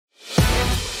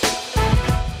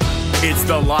It's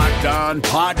the Locked On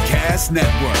Podcast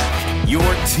Network, your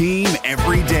team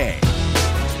every day.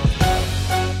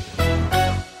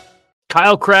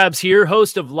 Kyle Krabs here,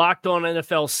 host of Locked On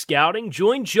NFL Scouting.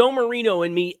 Join Joe Marino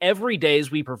and me every day as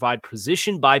we provide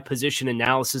position-by-position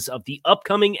analysis of the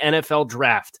upcoming NFL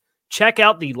Draft. Check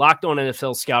out the Locked On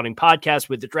NFL Scouting podcast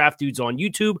with the Draft Dudes on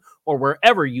YouTube or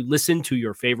wherever you listen to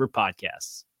your favorite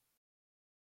podcasts.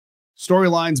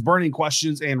 Storylines, burning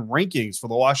questions, and rankings for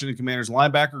the Washington Commanders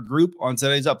linebacker group on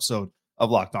today's episode of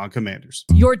Locked On Commanders.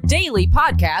 Your daily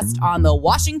podcast on the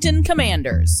Washington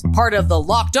Commanders. Part of the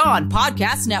Locked On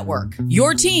Podcast Network.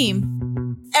 Your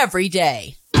team every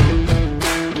day.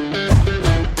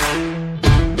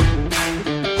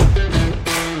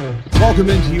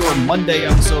 Welcome into your Monday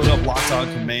episode of Locked On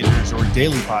Commanders, your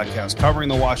daily podcast covering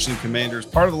the Washington Commanders,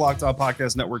 part of the Locked On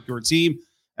Podcast Network, your team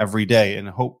every day.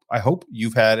 And I hope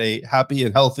you've had a happy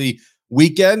and healthy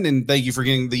weekend. And thank you for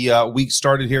getting the week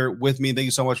started here with me. Thank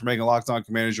you so much for making Locked On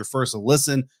Commanders your first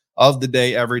listen of the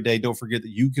day every day. Don't forget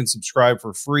that you can subscribe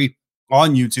for free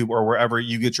on YouTube or wherever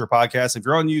you get your podcasts. If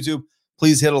you're on YouTube,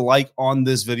 please hit a like on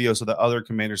this video so that other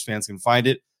Commanders fans can find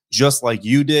it just like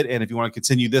you did. And if you want to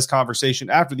continue this conversation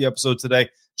after the episode today,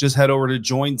 just head over to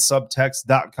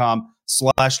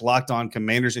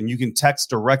joinsubtext.com/LockedOnCommanders, and you can text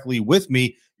directly with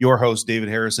me, your host, David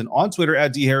Harrison, on Twitter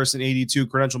at DHarrison82,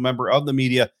 credential member of the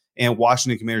media and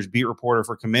Washington Commanders beat reporter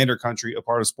for Commander Country, a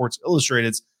part of Sports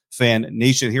Illustrated's Fan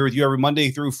Nation. Here with you every Monday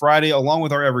through Friday, along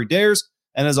with our everydayers.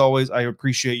 And as always, I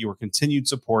appreciate your continued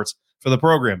support for the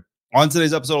program. On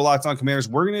today's episode of Locked On Commanders,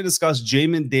 we're going to discuss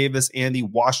Jamin Davis and the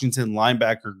Washington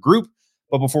linebacker group.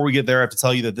 But before we get there, I have to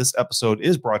tell you that this episode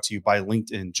is brought to you by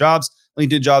LinkedIn Jobs.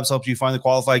 LinkedIn Jobs helps you find the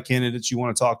qualified candidates you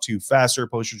want to talk to faster.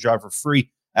 Post your job for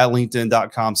free at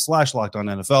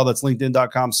linkedin.com/LockedOnNFL. That's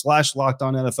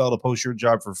linkedin.com/LockedOnNFL to post your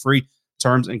job for free.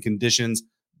 Terms and conditions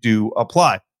do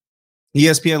apply.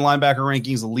 ESPN linebacker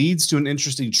rankings leads to an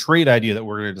interesting trade idea that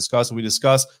we're going to discuss. And we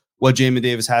discuss what Jamin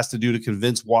Davis has to do to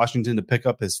convince Washington to pick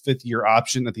up his fifth-year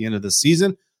option at the end of the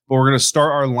season. But we're going to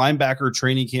start our linebacker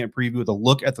training camp preview with a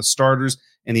look at the starters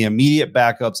and the immediate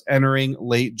backups entering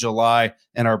late July.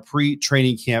 And our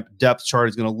pre-training camp depth chart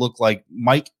is going to look like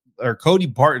Cody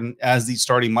Barton as the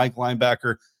starting Mike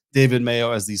linebacker, David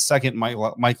Mayo as the second Mike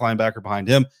linebacker behind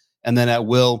him, and then at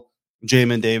will,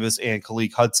 Jamin Davis and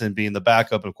Khaleke Hudson being the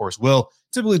backup. And of course, Will,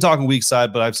 typically talking weak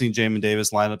side, but I've seen Jamin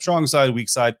Davis line up strong side, weak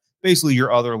side, basically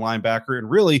your other linebacker. And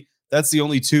really, that's the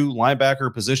only two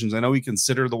linebacker positions. I know we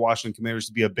consider the Washington Commanders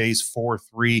to be a base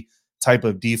 4-3 type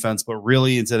of defense, but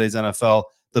really in today's NFL,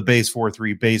 the base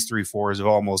 4-3, base 3-4s have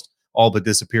almost all but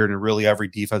disappeared. And really every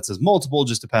defense is multiple,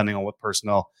 just depending on what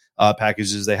personnel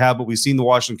packages they have. But we've seen the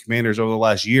Washington Commanders over the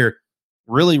last year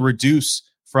really reduce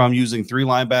from using three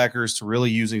linebackers to really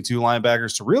using two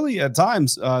linebackers to really at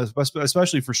times,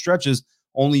 especially for stretches,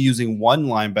 only using one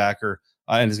linebacker.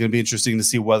 And it's going to be interesting to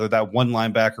see whether that one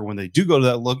linebacker, when they do go to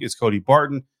that look, is Cody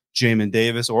Barton, Jamin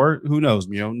Davis, or who knows,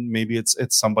 maybe it's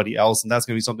somebody else. And that's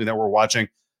going to be something that we're watching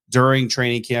during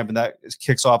training camp. And that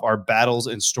kicks off our battles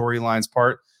and storylines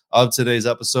part of today's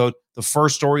episode. The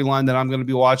first storyline that I'm going to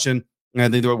be watching, and I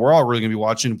think that we're all really going to be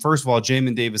watching, first of all,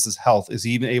 Jamin Davis's health. Is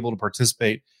he even able to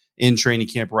participate in training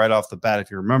camp right off the bat? If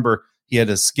you remember, he had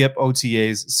to skip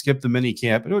OTAs, skip the mini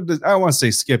camp. I don't want to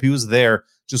say skip. He was there,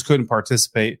 just couldn't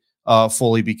participate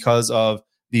fully because of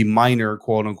the minor,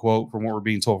 quote unquote, from what we're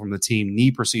being told from the team,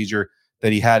 knee procedure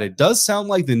that he had. It does sound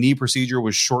like the knee procedure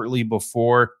was shortly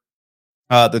before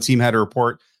the team had a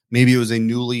report. Maybe it was a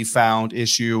newly found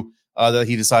issue that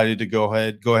he decided to go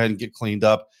ahead and get cleaned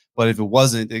up. But if it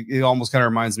wasn't, it almost kind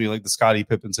of reminds me like the Scottie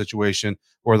Pippen situation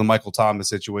or the Michael Thomas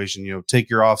situation. Take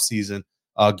your off season,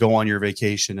 go on your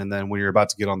vacation, and then when you're about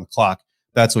to get on the clock,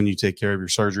 that's when you take care of your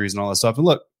surgeries and all that stuff. And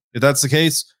look, if that's the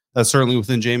case, that's certainly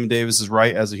within Jamin Davis's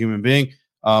right as a human being.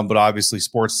 But obviously,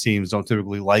 sports teams don't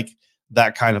typically like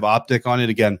that kind of optic on it.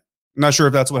 Again, I'm not sure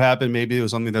if that's what happened. Maybe it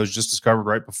was something that was just discovered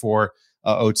right before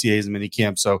OTAs and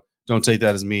minicamp. So don't take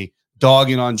that as me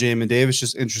dogging on Jamin Davis.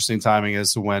 Just interesting timing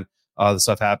as to when the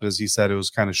stuff happened. As he said, it was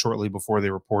kind of shortly before they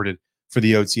reported for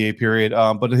the OTA period.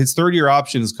 But his third-year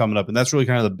option is coming up, and that's really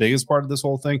kind of the biggest part of this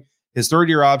whole thing. His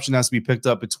third-year option has to be picked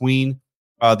up between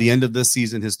the end of this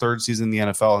season, his third season in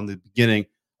the NFL, and the beginning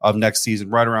of next season,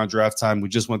 right around draft time. We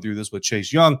just went through this with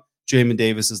Chase Young. Jamin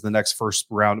Davis is the next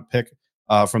first-round pick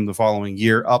from the following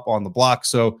year up on the block.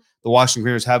 So the Washington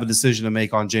Commanders have a decision to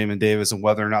make on Jamin Davis and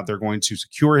whether or not they're going to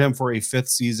secure him for a fifth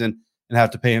season and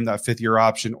have to pay him that fifth-year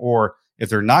option, or if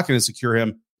they're not going to secure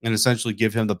him and essentially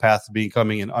give him the path to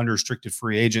becoming an unrestricted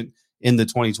free agent in the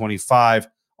 2025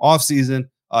 offseason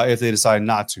if they decide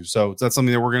not to. So that's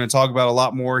something that we're going to talk about a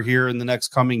lot more here in the next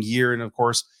coming year. And of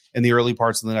course, in the early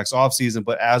parts of the next offseason.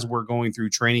 But as we're going through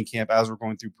training camp, as we're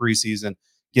going through preseason,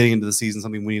 getting into the season,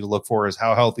 something we need to look for is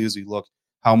how healthy does he look?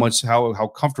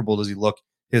 How comfortable does he look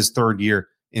his third year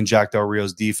in Jack Del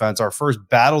Rio's defense? Our first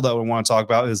battle that we want to talk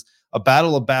about is a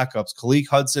battle of backups, Khaleke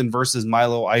Hudson versus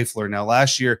Milo Eifler. Now,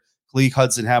 last year, Khaleke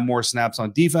Hudson had more snaps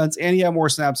on defense and he had more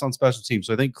snaps on special teams.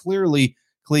 So I think clearly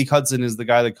Khaleke Hudson is the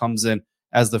guy that comes in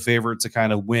as the favorite to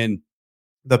kind of win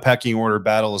the pecking order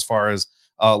battle as far as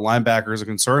linebackers are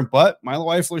concerned. But Milo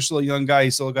Eifler is still a young guy.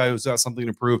 He's still a guy who's got something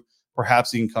to prove.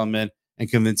 Perhaps he can come in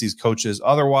and convince these coaches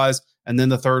otherwise. And then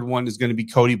the third one is going to be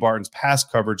Cody Barton's pass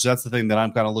coverage. That's the thing that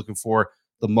I'm kind of looking for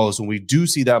the most. When we do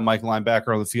see that Mike linebacker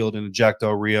on the field in a Jack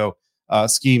Del Rio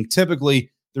scheme,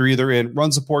 typically they're either in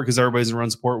run support because everybody's in run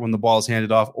support when the ball is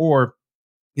handed off, or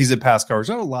he's in pass coverage.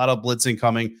 Not a lot of blitzing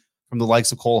coming from the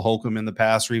likes of Cole Holcomb in the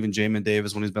past, or even Jamin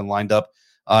Davis when he's been lined up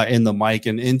in the mic.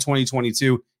 And in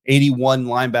 2022, 81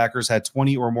 linebackers had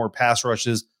 20 or more pass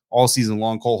rushes all season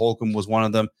long. Cole Holcomb was one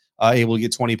of them, able to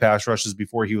get 20 pass rushes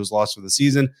before he was lost for the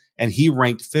season. And he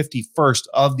ranked 51st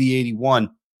of the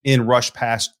 81 in rush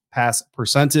pass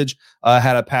percentage,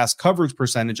 had a pass coverage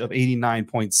percentage of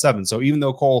 89.7. So even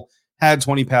though Cole had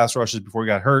 20 pass rushes before he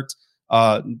got hurt,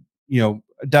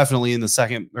 definitely in the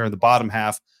second or the bottom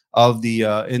half of the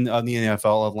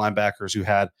NFL of linebackers who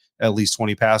had at least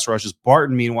 20 pass rushes.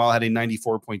 Barton, meanwhile, had a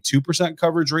 94.2%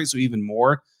 coverage rate, so even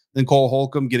more than Cole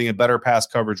Holcomb, getting a better pass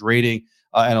coverage rating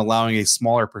and allowing a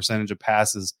smaller percentage of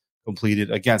passes completed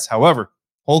against. However,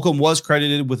 Holcomb was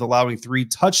credited with allowing 3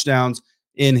 touchdowns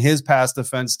in his pass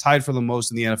defense, tied for the most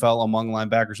in the NFL among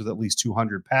linebackers with at least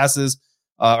 200 passes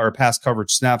or pass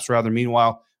coverage snaps, rather.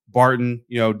 Meanwhile, Barton,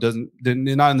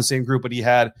 not in the same group, but he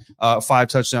had 5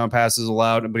 touchdown passes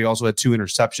allowed, but he also had 2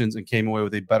 interceptions and came away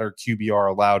with a better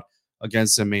QBR allowed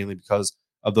against him, mainly because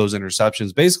of those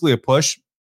interceptions. Basically a push.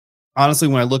 Honestly,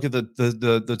 when I look at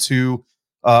the two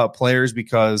players,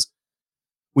 because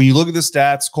when you look at the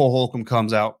stats, Cole Holcomb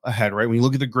comes out ahead, right? When you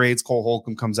look at the grades, Cole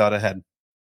Holcomb comes out ahead.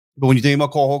 But when you think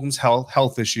about Cole Holcomb's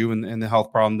health issue and the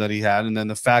health problem that he had, and then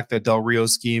the fact that Del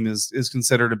Rio's scheme is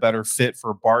considered a better fit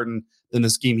for Barton than the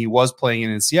scheme he was playing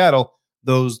in Seattle,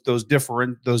 those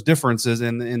differences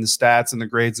in the stats and the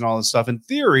grades and all this stuff, in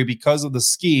theory, because of the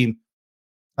scheme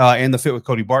and the fit with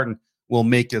Cody Barton, will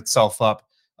make itself up.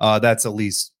 That's at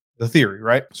least the theory,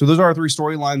 right? So those are our 3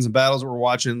 storylines and battles that we're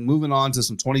watching. Moving on to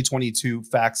some 2022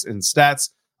 facts and stats.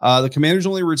 The Commanders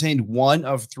only retained 1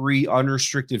 of 3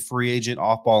 unrestricted free agent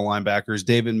off-ball linebackers.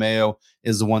 David Mayo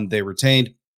is the one they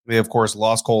retained. They, of course,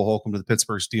 lost Cole Holcomb to the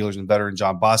Pittsburgh Steelers, and veteran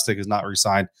John Bostic is not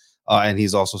re-signed, and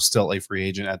he's also still a free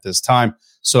agent at this time.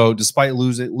 So despite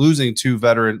losing 2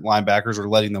 veteran linebackers, or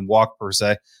letting them walk per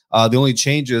se, the only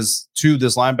changes to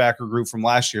this linebacker group from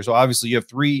last year. So obviously you have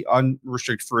 3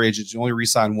 unrestricted free agents. You only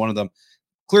re-sign 1 of them.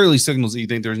 Clearly signals that you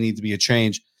think there needs to be a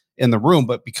change in the room.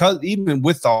 But because even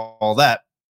with all that,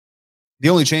 the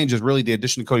only change is really the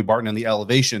addition of Cody Barton and the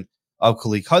elevation of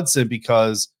Khaleke Hudson,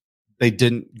 because they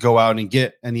didn't go out and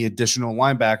get any additional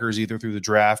linebackers either through the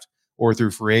draft or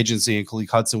through free agency. And Khaleke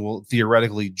Hudson will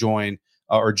theoretically join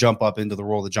or jump up into the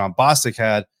role that John Bostic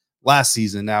had last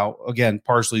season. Now, again,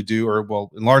 partially due, or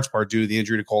well, in large part due to the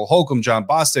injury to Cole Holcomb, John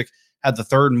Bostic had the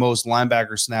 3rd most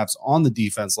linebacker snaps on the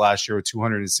defense last year with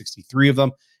 263 of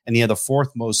them. And he had the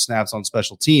 4th most snaps on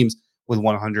special teams with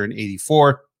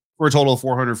 184. For a total of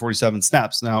 447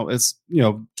 snaps. Now, it's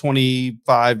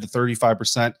 25 to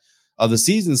 35% of the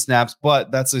season snaps, but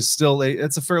that's it's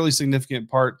a fairly significant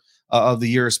part of the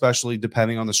year, especially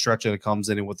depending on the stretch that it comes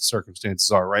in and what the circumstances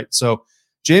are, right? So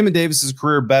Jamin Davis's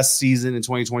career best season in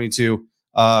 2022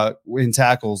 in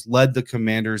tackles led the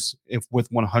Commanders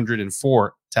with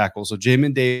 104 tackles. So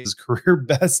Jamin Davis's career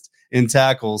best in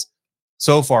tackles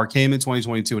so far came in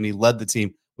 2022, and he led the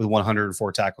team with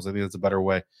 104 tackles. I think that's a better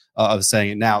way of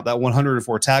saying it. Now, that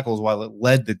 104 tackles, while it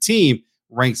led the team,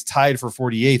 ranks tied for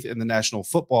 48th in the National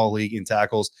Football League in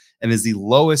tackles, and is the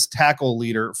lowest tackle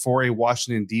leader for a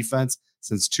Washington defense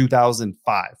since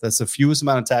 2005. That's the fewest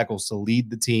amount of tackles to lead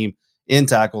the team in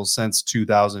tackles since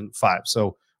 2005.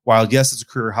 So while, yes, it's a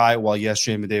career high, while, yes,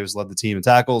 Jamin Davis led the team in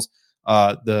tackles,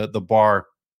 the bar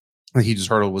that he just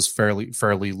hurdled was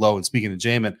fairly low. And speaking of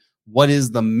Jamin, what is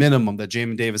the minimum that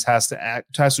Jamin Davis has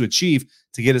to achieve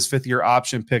to get his 5th-year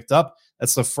option picked up?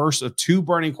 That's the first of 2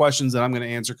 burning questions that I'm going to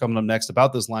answer coming up next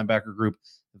about this linebacker group.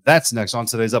 That's next on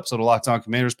today's episode of Locked On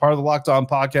Commanders, part of the Locked On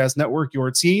Podcast Network,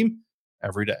 your team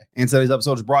every day. And today's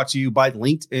episode is brought to you by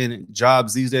LinkedIn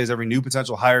Jobs. These days, every new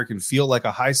potential hire can feel like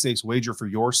a high-stakes wager for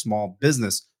your small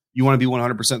business. You want to be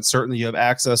 100% certain that you have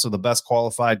access to the best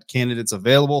qualified candidates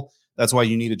available. That's why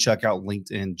you need to check out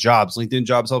LinkedIn Jobs. LinkedIn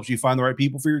Jobs helps you find the right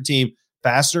people for your team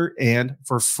faster and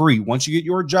for free. Once you get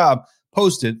your job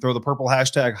posted, throw the purple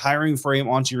hashtag hiring frame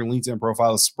onto your LinkedIn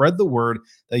profile to spread the word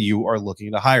that you are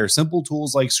looking to hire. Simple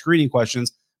tools like screening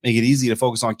questions make it easy to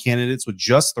focus on candidates with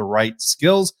just the right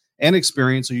skills and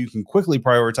experience so you can quickly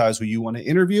prioritize who you want to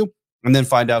interview and then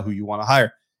find out who you want to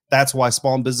hire. That's why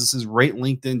small businesses rate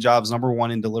LinkedIn Jobs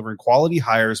 #1 in delivering quality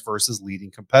hires versus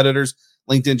leading competitors.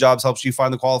 LinkedIn Jobs helps you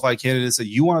find the qualified candidates that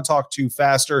you want to talk to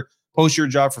faster. Post your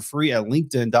job for free at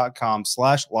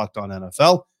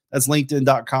linkedin.com/LockedOnNFL. That's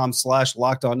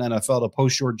linkedin.com/LockedOnNFL to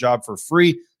post your job for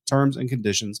free. Terms and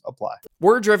conditions apply.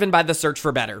 We're driven by the search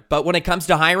for better, but when it comes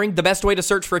to hiring, the best way to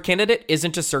search for a candidate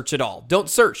isn't to search at all. Don't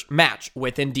search, match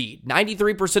with Indeed.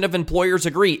 93% of employers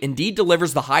agree Indeed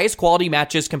delivers the highest quality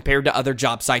matches compared to other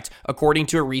job sites, according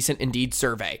to a recent Indeed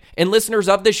survey. And listeners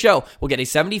of this show will get a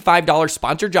 $75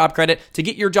 sponsored job credit to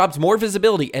get your jobs more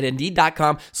visibility at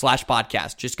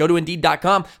Indeed.com/podcast. Just go to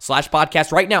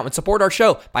Indeed.com/podcast right now and support our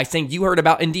show by saying you heard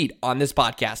about Indeed on this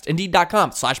podcast.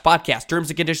 Indeed.com/podcast. Terms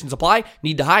and conditions apply.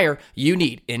 Need to hire? You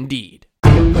need Indeed.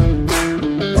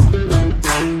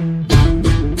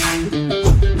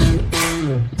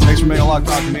 Thanks for making Locked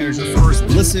On Commanders your first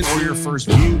listen or your first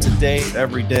view today,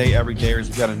 every day.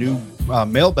 We've got a new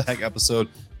mailbag episode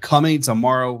coming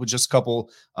tomorrow with just a couple,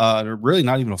 really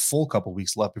not even a full couple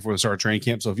weeks left before the start of training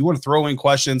camp. So if you want to throw in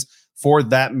questions for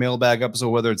that mailbag episode,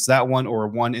 whether it's that one or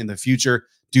one in the future,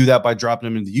 do that by dropping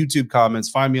them in the YouTube comments.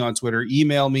 Find me on Twitter,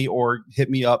 email me, or hit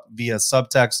me up via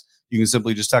subtext. You can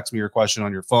simply just text me your question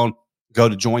on your phone. Go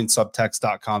to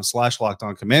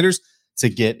joinsubtext.com/LockedOnCommanders to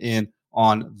get in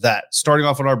on that. Starting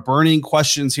off with our burning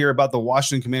questions here about the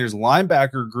Washington Commanders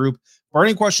linebacker group.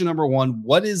 Burning question number 1,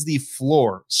 what is the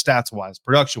floor stats-wise,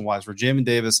 production-wise for Jamin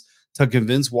Davis to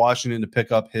convince Washington to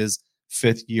pick up his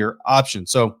 5th-year option?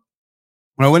 So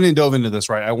when I went and dove into this,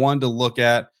 right, I wanted to look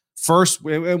at first,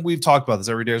 and we've talked about this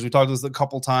every day, as we talked about this a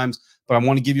couple times, but I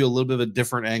want to give you a little bit of a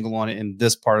different angle on it in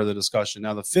this part of the discussion.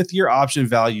 Now, the 5th-year option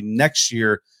value next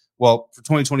year, well, for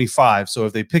 2025, so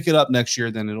if they pick it up next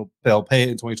year, then they'll pay it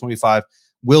in 2025,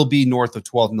 will be north of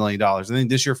 $12 million. I think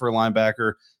this year for a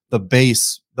linebacker, the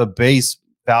base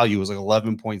value is like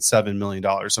 $11.7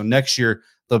 million. So next year,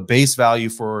 the base value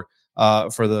for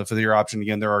the year option,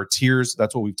 again, there are tiers.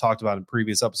 That's what we've talked about in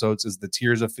previous episodes, is the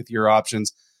tiers of 5th-year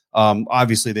options.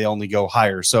 Obviously, they only go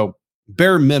higher. So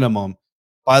bare minimum,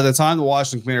 by the time the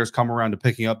Washington Commanders come around to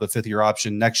picking up the 5th-year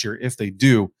option next year, if they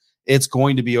do, it's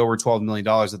going to be over $12 million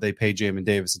that they pay Jamin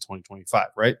Davis in 2025,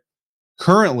 right?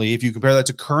 Currently, if you compare that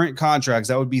to current contracts,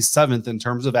 that would be 7th in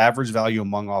terms of average value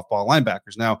among off-ball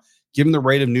linebackers. Now, given the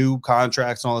rate of new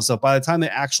contracts and all this stuff, by the time they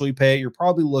actually pay it, you're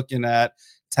probably looking at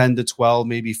 10 to 12,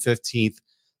 maybe 15th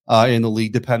in the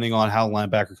league, depending on how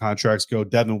linebacker contracts go.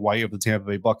 Devin White of the Tampa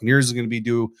Bay Buccaneers is going to be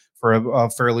due for a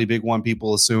fairly big one,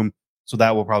 people assume. So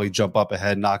that will probably jump up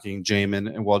ahead, knocking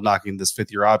Jamin and knocking this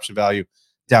 5th-year option value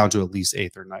down to at least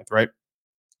 8th or 9th, right?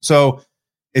 So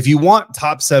if you want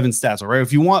top 7 stats, all right,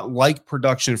 if you want like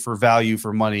production for value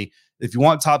for money, if you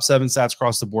want top 7 stats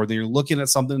across the board, then you're looking at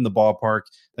something in the ballpark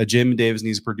that Jamin Davis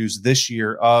needs to produce this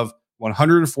year of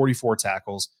 144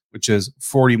 tackles, which is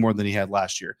 40 more than he had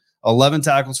last year. 11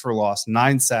 tackles for loss,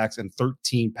 9 sacks, and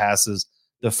 13 passes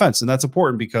defense. And that's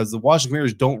important because the Washington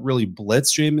Commanders don't really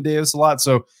blitz Jamin Davis a lot.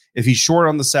 So if he's short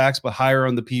on the sacks, but higher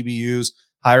on the PBUs,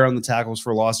 higher on the tackles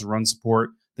for loss and run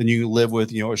support, then you can live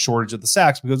with, a shortage of the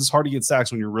sacks, because it's hard to get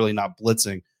sacks when you're really not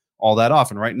blitzing all that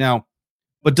often right now.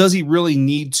 But does he really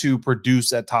need to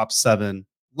produce at top 7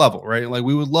 level, right? Like,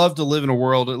 we would love to live in a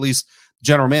world, at least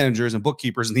general managers and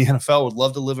bookkeepers in the NFL would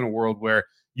love to live in a world where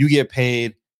you get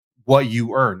paid what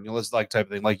you earn, it's like type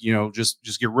of thing, like,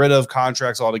 just get rid of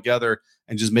contracts altogether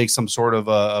and just make some sort of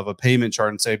a payment chart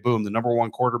and say, boom, the number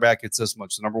 1 quarterback gets this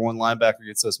much, the number 1 linebacker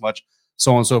gets this much,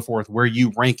 so on and so forth. Where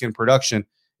you rank in production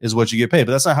is what you get paid.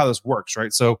 But that's not how this works,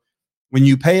 right? So when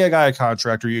you pay a guy a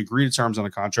contract or you agree to terms on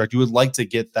a contract, you would like to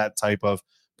get that type of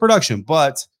production.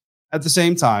 But at the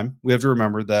same time, we have to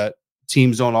remember that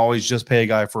teams don't always just pay a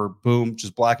guy for boom,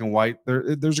 just black and white.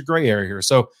 There's a gray area here.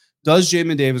 So does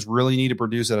Jamin Davis really need to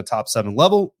produce at a top 7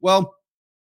 level? Well,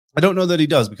 I don't know that he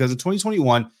does, because in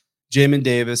 2021, Jamin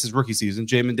Davis, his rookie season,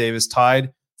 Jamin Davis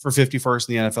tied for 51st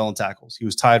in the NFL in tackles. He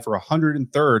was tied for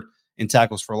 103rd in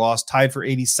tackles for loss, tied for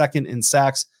 82nd in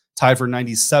sacks, tied for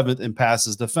 97th in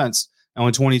passes defense. Now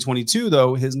in 2022,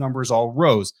 though, his numbers all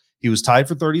rose. He was tied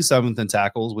for 37th in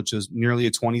tackles, which is nearly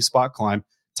a 20-spot climb,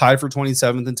 tied for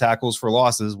 27th in tackles for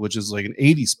losses, which is like an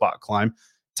 80-spot climb,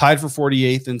 tied for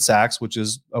 48th in sacks, which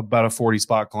is about a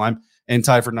 40-spot climb, and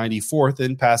tied for 94th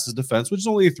in passes defense, which is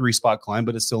only a 3-spot climb,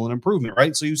 but it's still an improvement,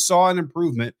 right? So you saw an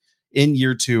improvement in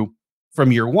year 2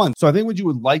 from year one. So I think what you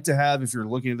would like to have if you're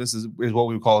looking at this is what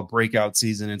we would call a breakout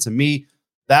season. And to me,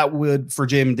 that would, for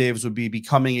Jamin Davis, would be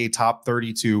becoming a top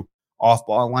 32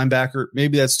 off-ball linebacker.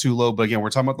 Maybe that's too low, but again, we're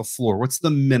talking about the floor. What's the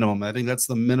minimum? I think that's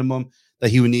the minimum that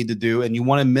he would need to do. And you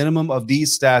want a minimum of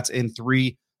these stats in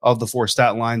 3 of the 4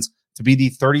 stat lines to be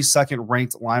the 32nd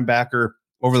ranked linebacker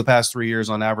over the past 3 years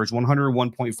on average,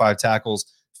 101.5 tackles,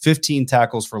 15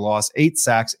 tackles for loss, 8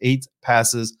 sacks, 8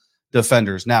 passes,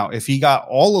 defenders. Now, if he got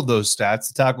all of those stats,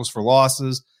 the tackles for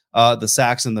losses, the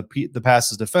sacks, and the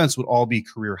passes defense would all be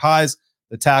career highs.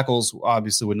 The tackles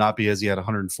obviously would not be, as he had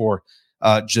 104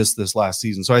 just this last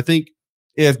season. So I think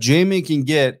if Jamin can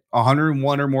get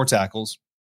 101 or more tackles,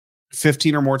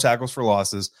 15 or more tackles for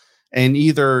losses, and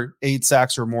either 8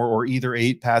 sacks or more, or either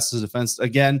 8 passes defense,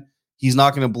 again, he's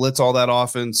not going to blitz all that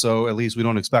often, so at least we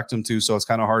don't expect him to. So it's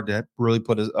kind of hard to really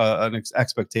put an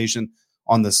expectation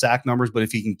on the sack numbers. But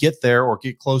if he can get there or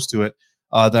get close to it,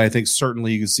 then I think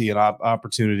certainly you can see an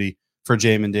opportunity for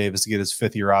Jamin Davis to get his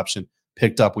 5th-year option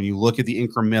picked up. When you look at the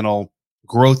incremental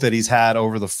growth that he's had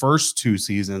over the first 2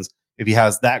 seasons, if he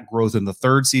has that growth in the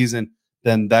 3rd season,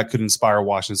 then that could inspire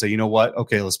Washington to say, you know what?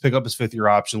 Okay, let's pick up his 5th-year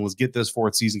option. Let's get this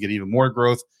 4th season, get even more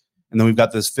growth. And then we've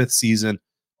got this 5th season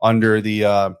under the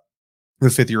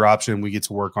 5th-year option. We get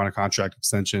to work on a contract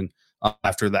extension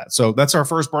after that. So that's our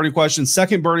first burning question.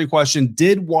 Second burning question,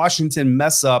 did Washington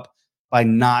mess up by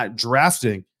not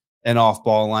drafting an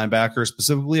off-ball linebacker,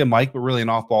 specifically a Mike, but really an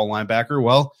off-ball linebacker?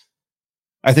 Well,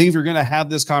 I think if you're going to have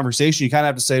this conversation, you kind of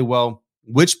have to say, well,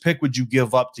 which pick would you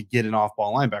give up to get an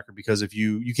off-ball linebacker? Because if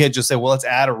you can't just say, well, let's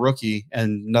add a rookie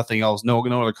and nothing else, no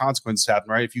other consequences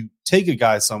happen, right? If you take a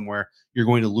guy somewhere, you're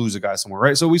going to lose a guy somewhere,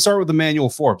 right? So we start with Emmanuel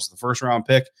Forbes, the 1st-round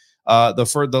pick.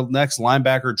 The next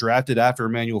linebacker drafted after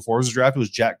Emmanuel Forbes was drafted was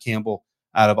Jack Campbell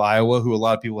out of Iowa, who a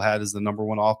lot of people had as the number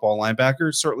 1 off-ball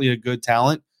linebacker. Certainly a good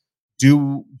talent.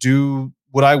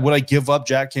 Would I give up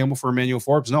Jack Campbell for Emmanuel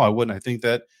Forbes? No, I wouldn't. I think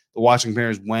that the Washington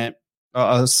Commanders went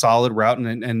a solid route,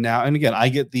 and now, and again, I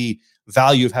get the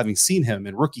value of having seen him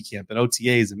in rookie camp and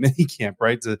OTAs and mini camp,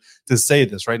 right? To say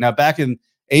this right now, back in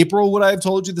April, would I have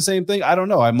told you the same thing? I don't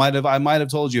know. I might have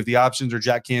told you if the options are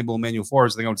Jack Campbell, Emmanuel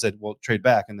Forbes, I think I would have said, well, trade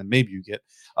back, and then maybe you get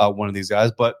one of these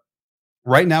guys. But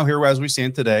right now, here as we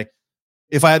stand today,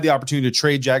 if I had the opportunity to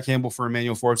trade Jack Campbell for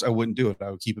Emmanuel Forbes, I wouldn't do it.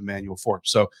 I would keep Emmanuel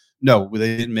Forbes. So no,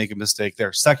 they didn't make a mistake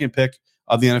there. Second pick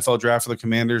of the NFL draft for the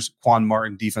Commanders, Quan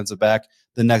Martin, defensive back.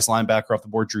 The next linebacker off the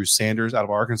board, Drew Sanders out of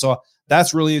Arkansas.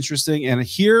 That's really interesting. And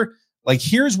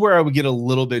here's where I would get a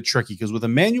little bit tricky, because with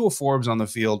Emmanuel Forbes on the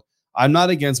field, I'm not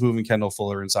against moving Kendall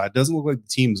Fuller inside. Doesn't look like the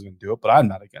team's going to do it, but I'm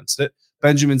not against it.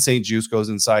 Benjamin St. Juste goes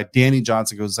inside. Danny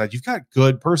Johnson goes inside. You've got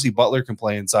good. Percy Butler can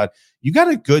play inside. You got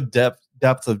a good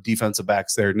depth of defensive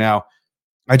backs there. Now,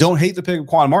 I don't hate the pick of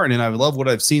Quan Martin, and I love what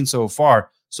I've seen so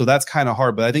far. So that's kind of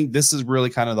hard, but I think this is really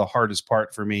kind of the hardest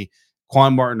part for me.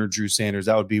 Quan Martin or Drew Sanders,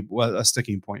 that would be a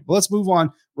sticking point. But let's move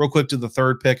on real quick to the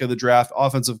 3rd pick of the draft,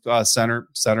 offensive center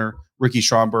Ricky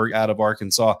Schomburg out of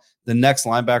Arkansas. The next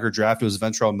linebacker draft was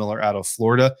Ventrell Miller out of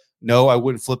Florida. No, I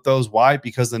wouldn't flip those. Why?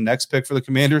 Because the next pick for the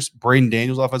Commanders, Braden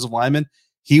Daniels, offensive lineman,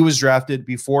 he was drafted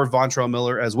before Ventrell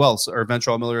Miller as well.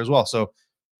 So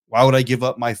why would I give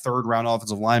up my 3rd-round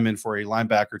offensive lineman for a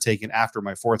linebacker taken after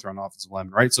my 4th-round offensive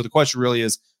lineman, right? So the question really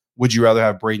is, would you rather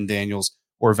have Braden Daniels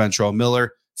or Ventrell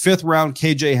Miller? 5th round,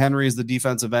 KJ Henry is the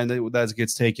defensive end that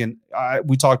gets taken.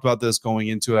 We talked about this going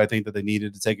into it. I think that they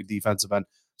needed to take a defensive end.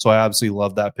 So I absolutely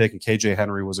love that pick. And KJ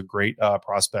Henry was a great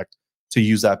prospect to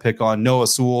use that pick on. Noah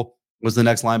Sewell was the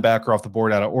next linebacker off the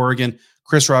board out of Oregon.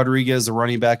 Chris Rodriguez, the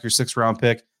running back, your 6th-round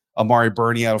pick. Amari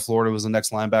Burney out of Florida was the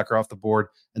next linebacker off the board.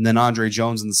 And then Andre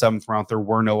Jones in the 7th round. There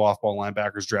were no off-ball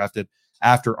linebackers drafted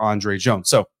after Andre Jones.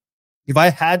 So if I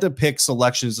had to pick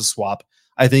selections to swap,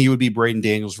 I think it would be Braden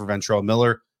Daniels for Ventrell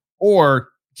Miller or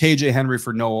KJ Henry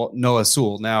for Noah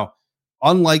Sewell. Now,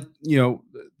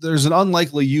 there's an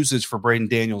unlikely usage for Braden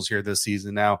Daniels here this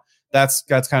season. Now, that's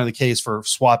kind of the case for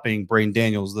swapping Braden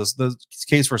Daniels. The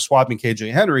case for swapping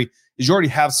KJ Henry is you already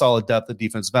have solid depth at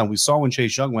defensive end. We saw when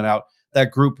Chase Young went out, that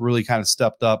group really kind of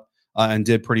stepped up and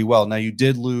did pretty well. Now, you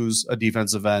did lose a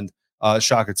defensive end,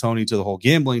 Shaka Toney, to the whole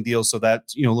gambling deal, so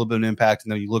that's a little bit of an impact.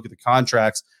 And then you look at the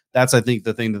contracts. That's, I think,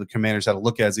 the thing that the Commanders had to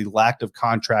look at is the lack of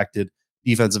contracted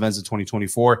defensive ends in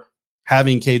 2024.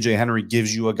 Having KJ Henry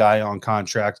gives you a guy on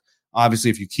contract. Obviously,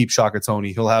 if you keep Shaka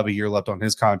Toney, he'll have a year left on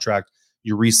his contract.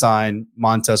 You re-sign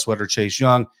Montez Sweat or Chase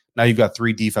Young. Now you've got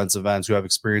 3 defensive ends who have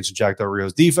experience in Jack Del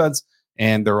Rio's defense,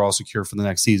 and they're all secure for the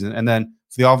next season. And then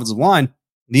for the offensive line,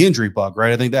 the injury bug,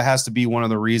 right? I think that has to be one of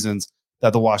the reasons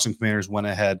that the Washington Commanders went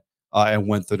ahead and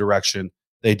went the direction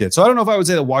they did. So I don't know if I would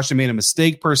say that Washington made a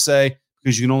mistake per se,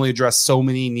 because you can only address so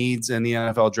many needs in the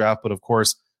NFL draft. But of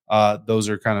course, those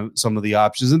are kind of some of the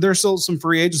options. And there's still some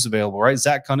free agents available, right?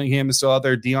 Zach Cunningham is still out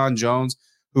there. Deion Jones,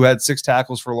 who had 6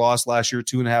 tackles for loss last year,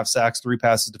 2.5 sacks, 3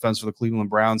 passes defense for the Cleveland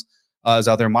Browns, is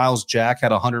out there. Miles Jack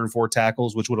had 104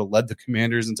 tackles, which would have led the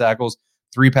Commanders in tackles,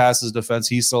 3 passes defense.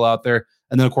 He's still out there.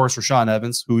 And then, of course, Rashaan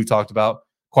Evans, who we've talked about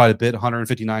quite a bit,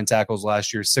 159 tackles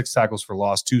last year, 6 tackles for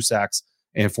loss, 2 sacks,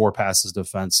 and 4 passes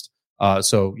defense.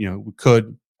 So, we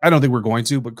could, I don't think we're going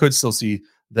to, but could still see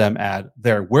them add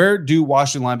there. Where do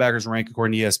Washington linebackers rank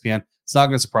according to ESPN? It's not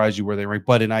going to surprise you where they rank,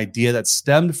 but an idea that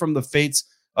stemmed from the fates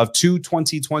of 2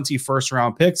 2020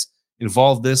 first-round picks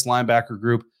involved this linebacker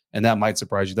group, and that might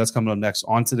surprise you. That's coming up next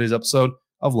on today's episode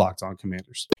of Locked On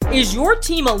Commanders. Is your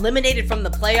team eliminated from the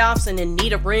playoffs and in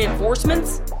need of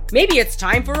reinforcements? Maybe it's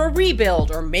time for a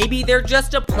rebuild, or maybe they're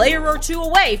just a player or two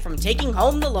away from taking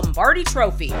home the Lombardi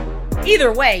Trophy.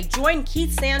 Either way, join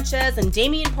Keith Sanchez and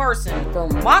Damian Parson for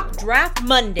Mock Draft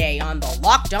Monday on the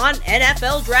Locked On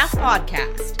NFL Draft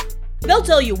Podcast. They'll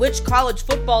tell you which college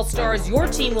football stars your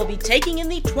team will be taking in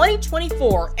the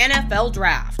 2024 NFL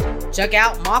Draft. Check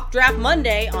out Mock Draft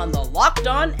Monday on the Locked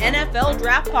On NFL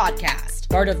Draft Podcast,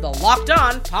 part of the Locked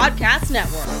On Podcast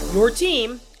Network, your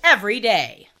team every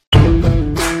day.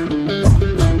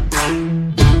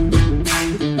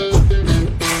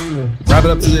 Wrap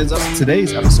it up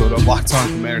today's episode of Locked On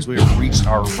Commanders. We have reached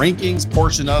our rankings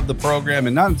portion of the program,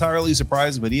 and not entirely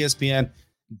surprising, but ESPN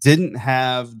didn't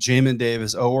have Jamin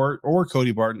Davis or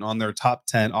Cody Barton on their top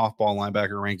 10 off-ball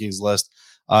linebacker rankings list.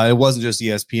 It wasn't just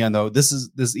ESPN, though. This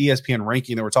ESPN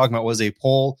ranking that we're talking about was a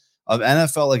poll of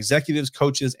NFL executives,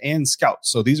 coaches, and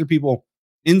scouts. So these are people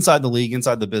inside the league,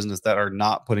 inside the business, that are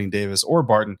not putting Davis or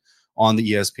Barton on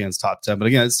the ESPN's top 10. But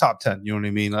again, it's top 10. You know what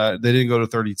I mean? They didn't go to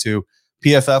 32.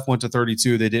 PFF went to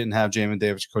 32. They didn't have Jamin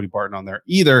Davis or Cody Barton on there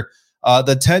either.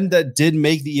 The 10 that did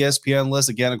make the ESPN list,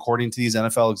 again, according to these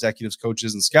NFL executives,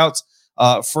 coaches, and scouts,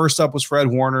 first up was Fred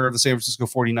Warner of the San Francisco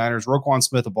 49ers. Roquan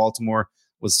Smith of Baltimore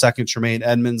was second. Tremaine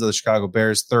Edmonds of the Chicago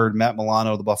Bears, third. Matt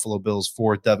Milano of the Buffalo Bills,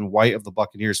 fourth. Devin White of the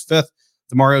Buccaneers, fifth.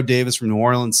 Demario Davis from New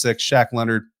Orleans, sixth. Shaq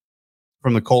Leonard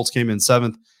from the Colts came in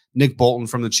seventh. Nick Bolton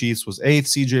from the Chiefs was eighth.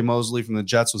 CJ Mosley from the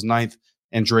Jets was ninth.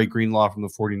 And Dre Greenlaw from the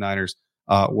 49ers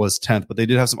was 10th. But they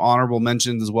did have some honorable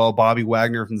mentions as well. Bobby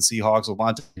Wagner from the Seahawks,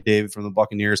 Levante David from the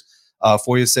Buccaneers,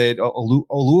 Foyesade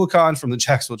Oluokun from the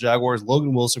Jacksonville Jaguars,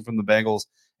 Logan Wilson from the Bengals,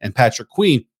 and Patrick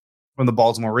Queen from the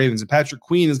Baltimore Ravens. And Patrick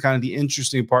Queen is kind of the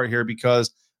interesting part here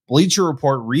because Bleacher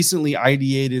Report recently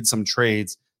ideated some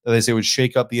trades that they say would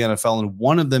shake up the NFL, and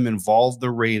one of them involved the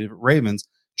Ravens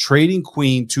trading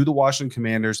Queen to the Washington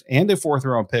Commanders and a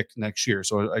 4th-round pick next year.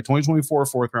 So a 2024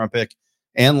 4th-round pick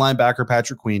and linebacker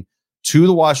Patrick Queen to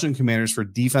the Washington Commanders for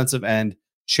defensive end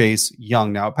Chase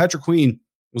Young. Now, Patrick Queen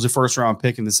was a 1st-round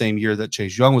pick in the same year that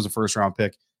Chase Young was a 1st-round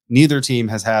pick. Neither team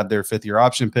has had their 5th-year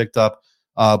option picked up,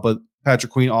 but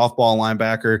Patrick Queen, off-ball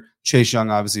linebacker, Chase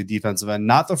Young, obviously defensive end.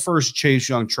 Not the first Chase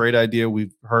Young trade idea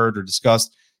we've heard or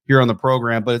discussed here on the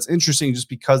program, but it's interesting just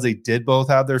because they did both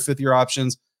have their 5th-year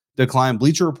options decline.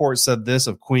 Bleacher Report said this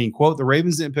of Queen, quote, "The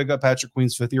Ravens didn't pick up Patrick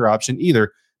Queen's 5th-year option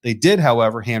either. They did,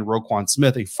 however, hand Roquan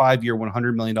Smith a 5-year,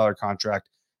 $100 million contract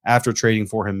after trading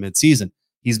for him midseason.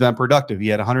 He's been productive. He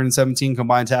had 117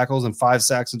 combined tackles and 5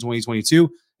 sacks in 2022,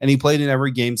 and he played in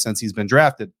every game since he's been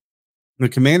drafted. The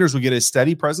Commanders would get a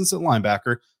steady presence at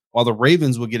linebacker, while the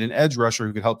Ravens would get an edge rusher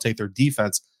who could help take their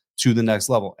defense to the next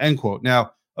level," end quote.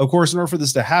 Now, of course, in order for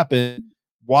this to happen,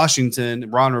 Washington,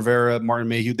 Ron Rivera, Martin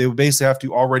Mayhew, they would basically have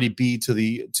to already be to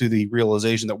the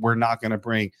realization that we're not going to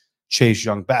bring Chase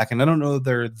Young back. And I don't know that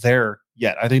they're there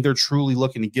yet. I think they're truly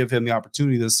looking to give him the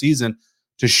opportunity this season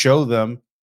to show them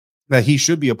that he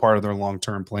should be a part of their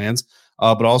long-term plans,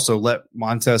 but also let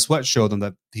Montez Sweat show them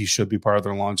that he should be part of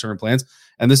their long-term plans.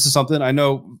 And this is something I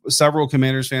know several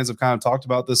Commanders fans have kind of talked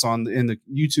about this in the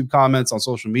YouTube comments, on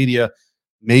social media.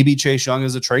 Maybe Chase Young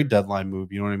is a trade deadline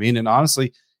move. You know what I mean? And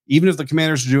honestly, even if the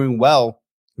Commanders are doing well,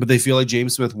 but they feel like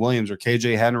James Smith-Williams or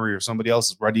KJ Henry or somebody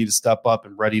else is ready to step up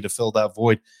and ready to fill that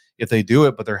void, if they do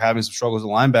it, but they're having some struggles at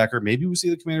linebacker, maybe we see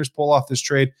the Commanders pull off this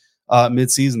trade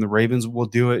midseason. The Ravens will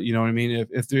do it. You know what I mean?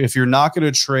 If you're not going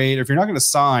to trade, if you're not going to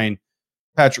sign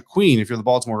Patrick Queen, if you're the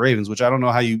Baltimore Ravens, which I don't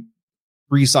know how you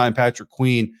re-sign Patrick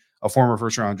Queen, a former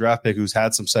 1st-round draft pick who's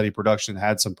had some steady production,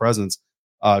 had some presence,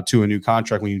 to a new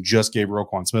contract when you just gave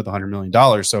Roquan Smith $100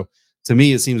 million. So to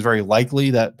me, it seems very likely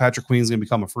that Patrick Queen is going to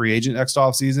become a free agent next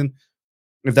offseason.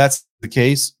 If that's the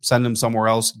case, send him somewhere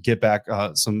else, get back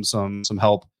some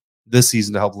help this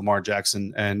season to help Lamar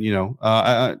Jackson. And,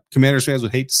 Commanders fans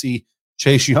would hate to see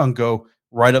Chase Young go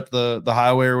right up the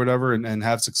highway or whatever and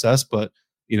have success. But,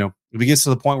 if it gets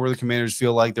to the point where the Commanders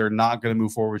feel like they're not going to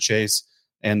move forward with Chase,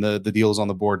 and the deal is on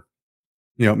the board,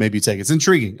 maybe you take it. It's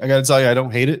intriguing. I got to tell you, I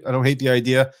don't hate it. I don't hate the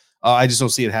idea. I just don't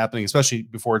see it happening, especially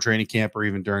before training camp or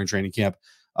even during training camp.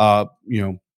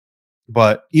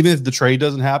 But even if the trade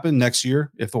doesn't happen next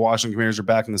year, if the Washington Commanders are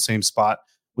back in the same spot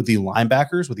with the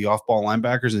linebackers, with the off-ball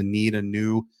linebackers, and need a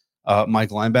new Mike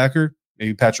linebacker,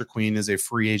 maybe Patrick Queen is a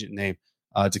free agent name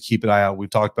to keep an eye out. We've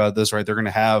talked about this, right? They're going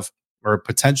to have, or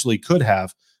potentially could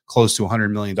have, close to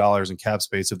 $100 million in cap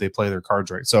space if they play their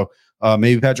cards right. So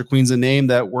maybe Patrick Queen's a name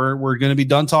that we're going to be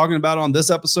done talking about on this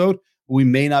episode. We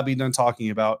may not be done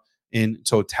talking about in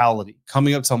totality.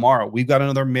 Coming up tomorrow, we've got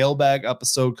another mailbag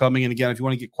episode coming. And again, if you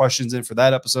want to get questions in for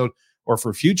that episode or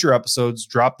for future episodes,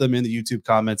 drop them in the YouTube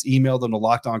comments, email them to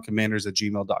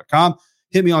lockedoncommanders@gmail.com.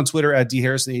 Hit me on Twitter at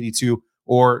dharrison82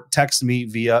 or text me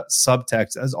via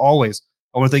subtext. As always,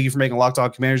 I want to thank you for making Locked On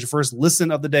Commanders your first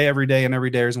listen of the day, every day, and every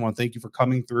day. I want to thank you for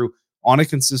coming through on a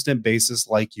consistent basis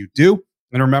like you do.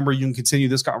 And remember, you can continue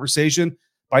this conversation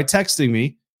by texting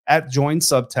me at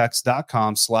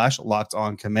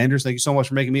joinsubtext.com/LockedOnCommanders. Thank you so much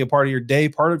for making me a part of your day,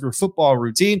 part of your football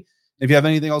routine. If you have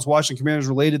anything else Washington Commanders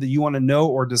related that you want to know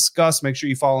or discuss, make sure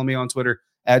you follow me on Twitter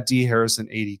at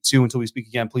dharrison82. Until we speak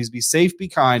again, please be safe, be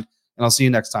kind, and I'll see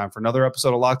you next time for another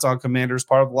episode of Locked On Commanders,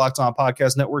 part of the Locked On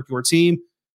Podcast Network, your team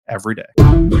every day.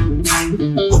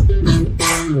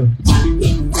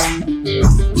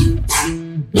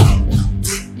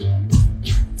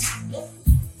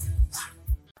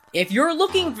 If you're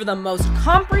looking for the most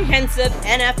comprehensive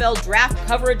NFL draft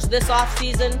coverage this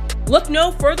offseason, look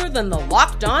no further than the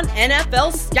Locked On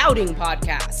NFL Scouting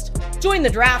Podcast. Join the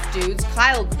draft dudes,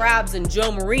 Kyle Krabs and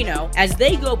Joe Marino, as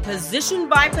they go position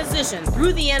by position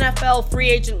through the NFL free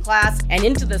agent class and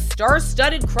into the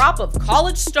star-studded crop of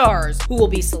college stars who will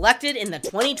be selected in the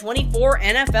 2024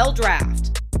 NFL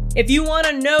Draft. If you want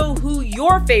to know who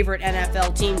your favorite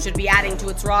NFL team should be adding to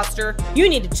its roster, you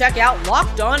need to check out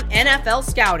Locked On NFL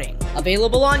Scouting,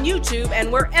 available on YouTube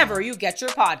and wherever you get your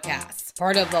podcasts.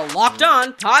 Part of the Locked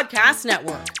On Podcast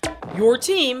Network, your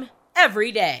team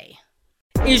every day.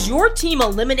 Is your team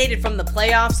eliminated from the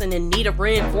playoffs and in need of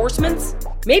reinforcements?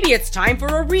 Maybe it's time for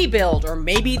a rebuild, or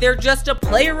maybe they're just a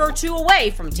player or two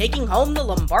away from taking home the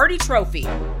Lombardi Trophy.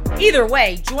 Either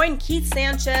way, join Keith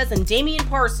Sanchez and Damian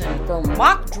Parson for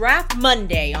Mock Draft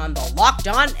Monday on the Locked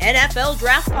On NFL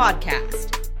Draft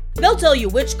Podcast. They'll tell you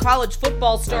which college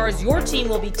football stars your team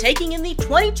will be taking in the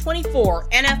 2024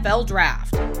 NFL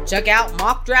Draft. Check out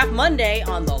Mock Draft Monday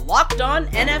on the Locked On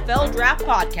NFL Draft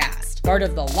Podcast, part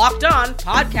of the Locked On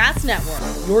Podcast Network,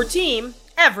 your team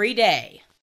every day.